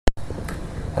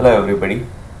Hello everybody.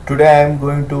 Today I am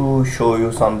going to show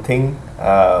you something.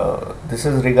 This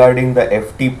is regarding the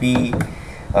FTP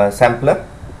sampler.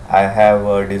 I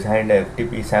have designed a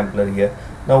FTP sampler here.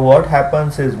 Now what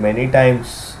happens is many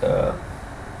times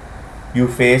you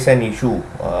face an issue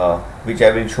which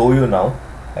I will show you now.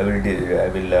 I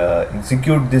will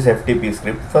execute this FTP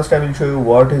script. First I will show you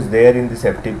what is there in this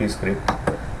FTP script.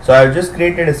 So I have just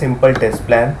created a simple test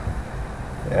plan.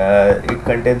 It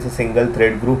contains a single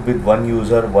thread group with one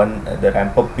user, the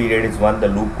ramp up period is 1, the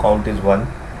loop count is 1,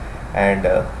 and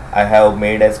I have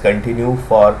made as continue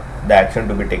for the action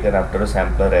to be taken after a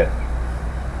sampler error.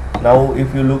 Now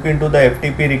if you look into the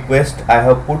FTP request, I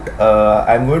have put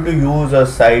I'm going to use a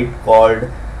site called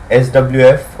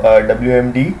SWF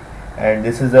WMD, and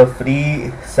this is a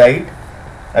free site.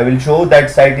 I will show that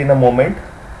site in a moment.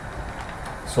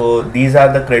 So these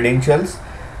are the credentials.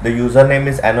 The username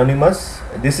is anonymous.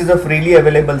 This is a freely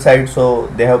available site, so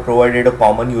they have provided a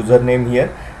common username here,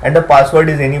 and the password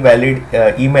is any valid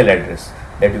email address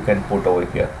that you can put over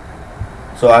here.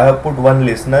 So I have put one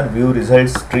listener, view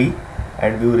results tree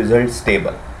and view results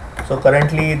table. So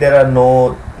currently there are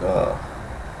no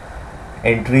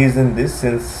entries in this,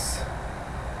 since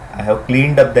I have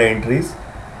cleaned up the entries.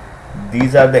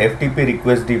 These are the FTP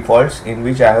request defaults in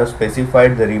which I have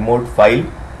specified the remote file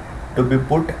to be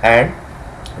put and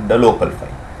the local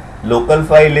file. Local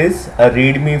file is a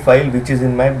readme file which is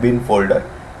in my bin folder,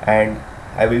 and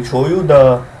I will show you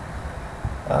the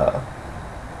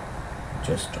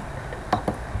just a minute.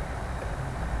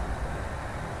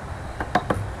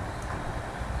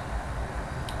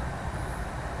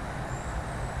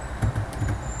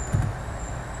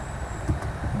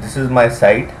 This is my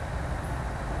site.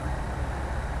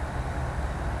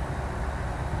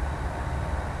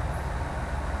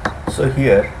 So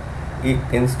here,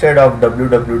 instead of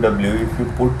www, if you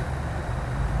put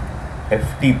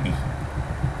FTP,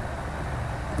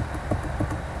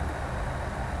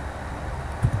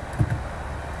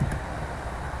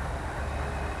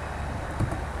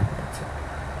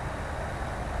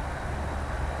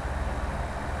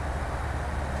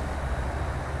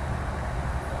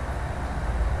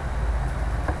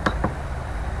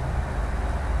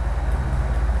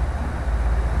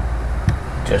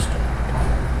 just a minute.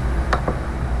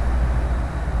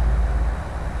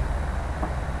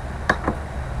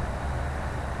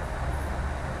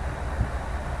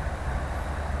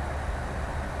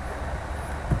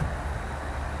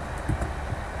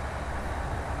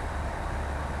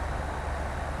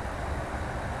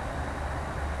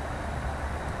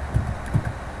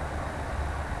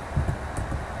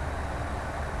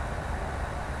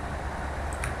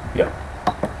 Yeah,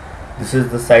 this is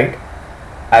the site.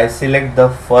 I select the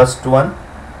first one,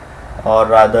 or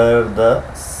rather the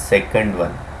second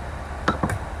one.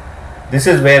 This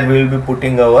is where we will be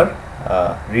putting our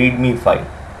readme file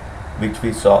which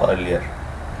we saw earlier.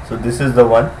 So this is the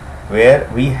one where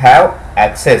we have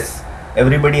access.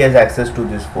 Everybody has access to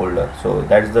this folder, so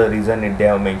that's the reason they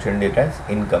have mentioned it as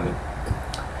incoming.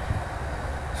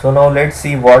 So now let's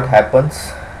see what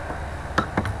happens.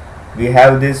 We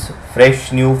have this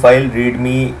fresh new file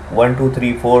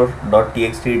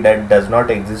readme1234.txt that does not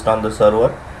exist on the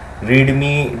server.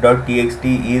 Readme.txt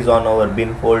is on our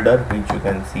bin folder, which you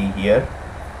can see here.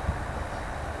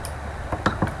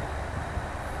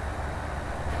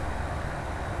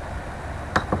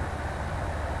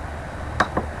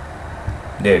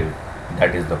 There,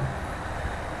 that is the one.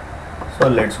 So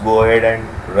let's go ahead and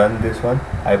run this one.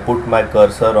 I put my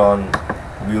cursor on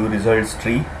view results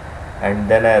tree and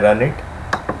then I run it.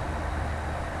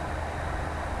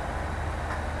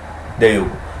 There you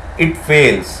go. It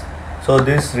fails. So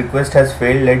this request has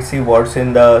failed. Let's see what's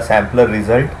in the sampler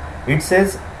result. It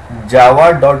says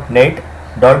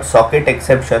java.net.socket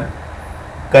exception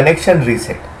connection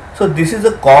reset. So this is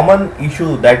a common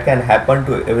issue that can happen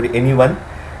to anyone,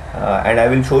 and I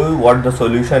will show you what the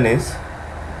solution is.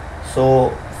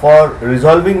 So for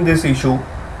resolving this issue,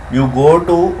 you go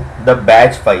to the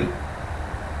batch file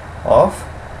of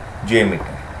JMeter.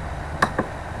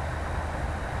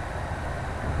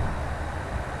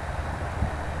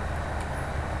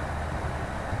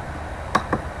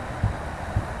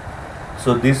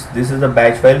 So this is the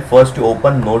batch file. First you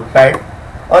open Notepad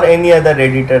or any other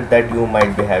editor that you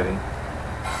might be having.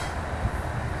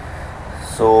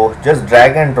 So just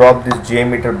drag and drop this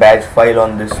JMeter batch file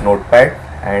on this Notepad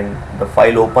and the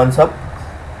file opens up.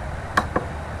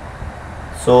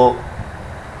 So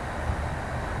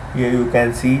here you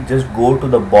can see, just go to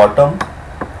the bottom,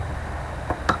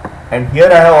 and here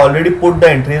I have already put the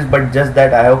entries, but just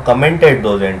that I have commented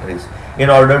those entries in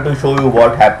order to show you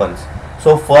what happens.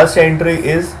 So first entry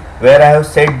is where I have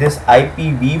set this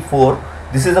IPv4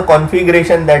 This is a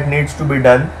configuration that needs to be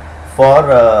done for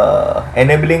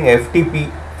enabling FTP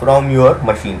from your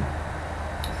machine.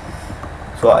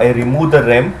 So I remove the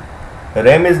rem.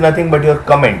 Rem is nothing but your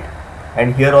comment,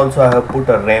 and here also I have put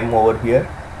a rem over here.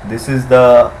 This is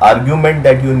the argument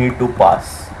that you need to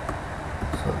pass.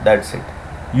 So that's it.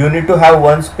 You need to have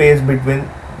one space between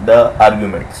the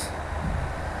arguments.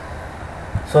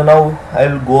 So now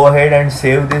I'll go ahead and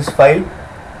save this file.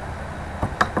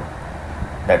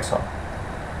 That's all.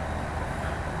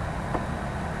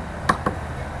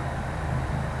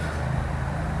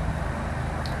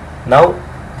 Now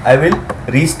I will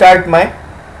restart my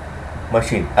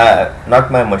machine,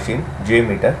 not my machine,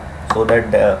 JMeter, so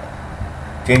that the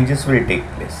changes will take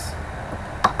place.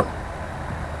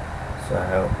 So I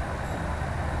have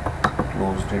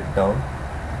closed it down.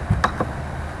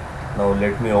 Now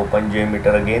let me open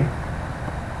JMeter again.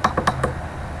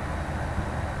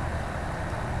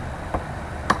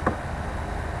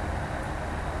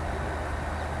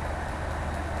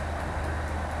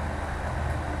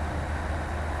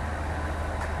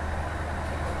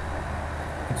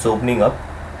 It's opening up.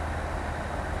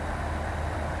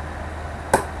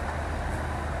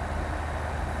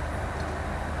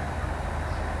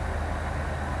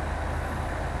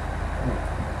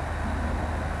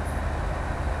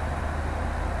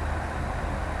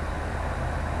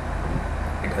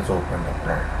 It has opened up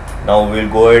now. Now we'll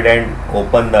go ahead and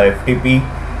open the FTP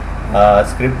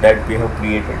script that we have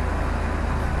created.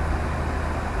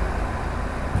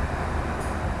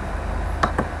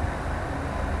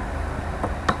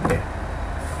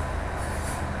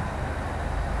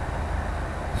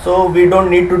 So we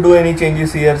don't need to do any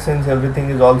changes here since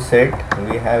everything is all set.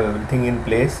 We have everything in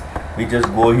place. We just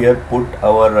go here, put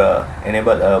our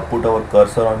put our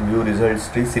cursor on view results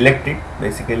tree, select it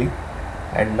basically,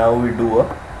 and now we do a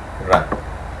run.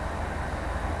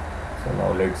 So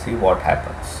now let's see what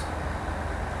happens.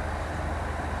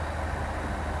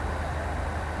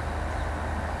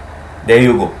 There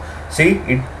you go. See,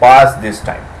 it passed this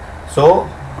time. So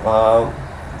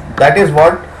that is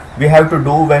what we have to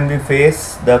do when we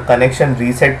face the connection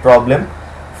reset problem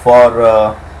for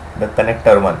the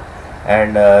connector one,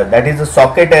 and that is a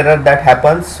socket error that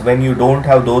happens when you don't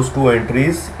have those two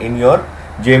entries in your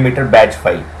JMeter batch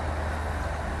file.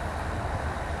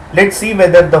 Let's see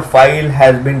whether the file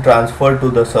has been transferred to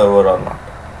the server or not,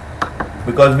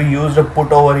 because we used a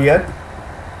put over here.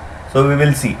 So we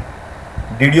will see.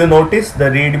 Did you notice the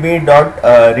readme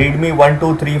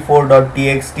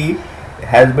readme1234.txt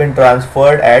has been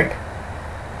transferred at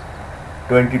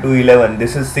 2211.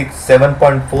 This is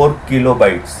 7.4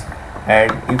 kilobytes,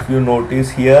 and if you notice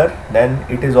here, then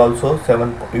it is also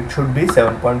it should be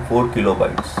 7.4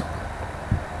 kilobytes.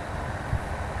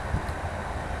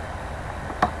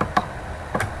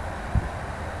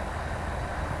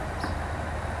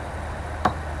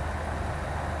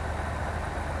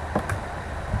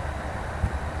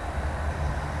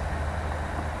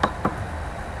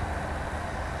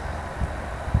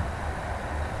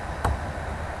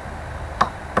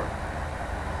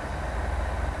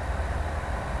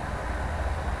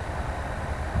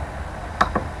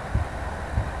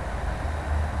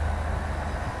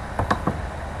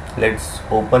 Let's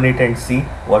open it and see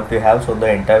what we have. So the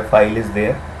entire file is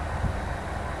there.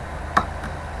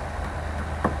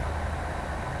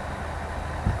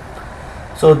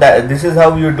 So this is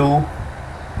how you do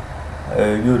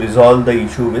you resolve the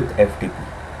issue with FTP.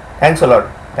 Thanks a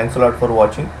lot for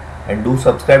watching, and do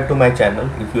subscribe to my channel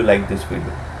if you like this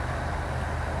video.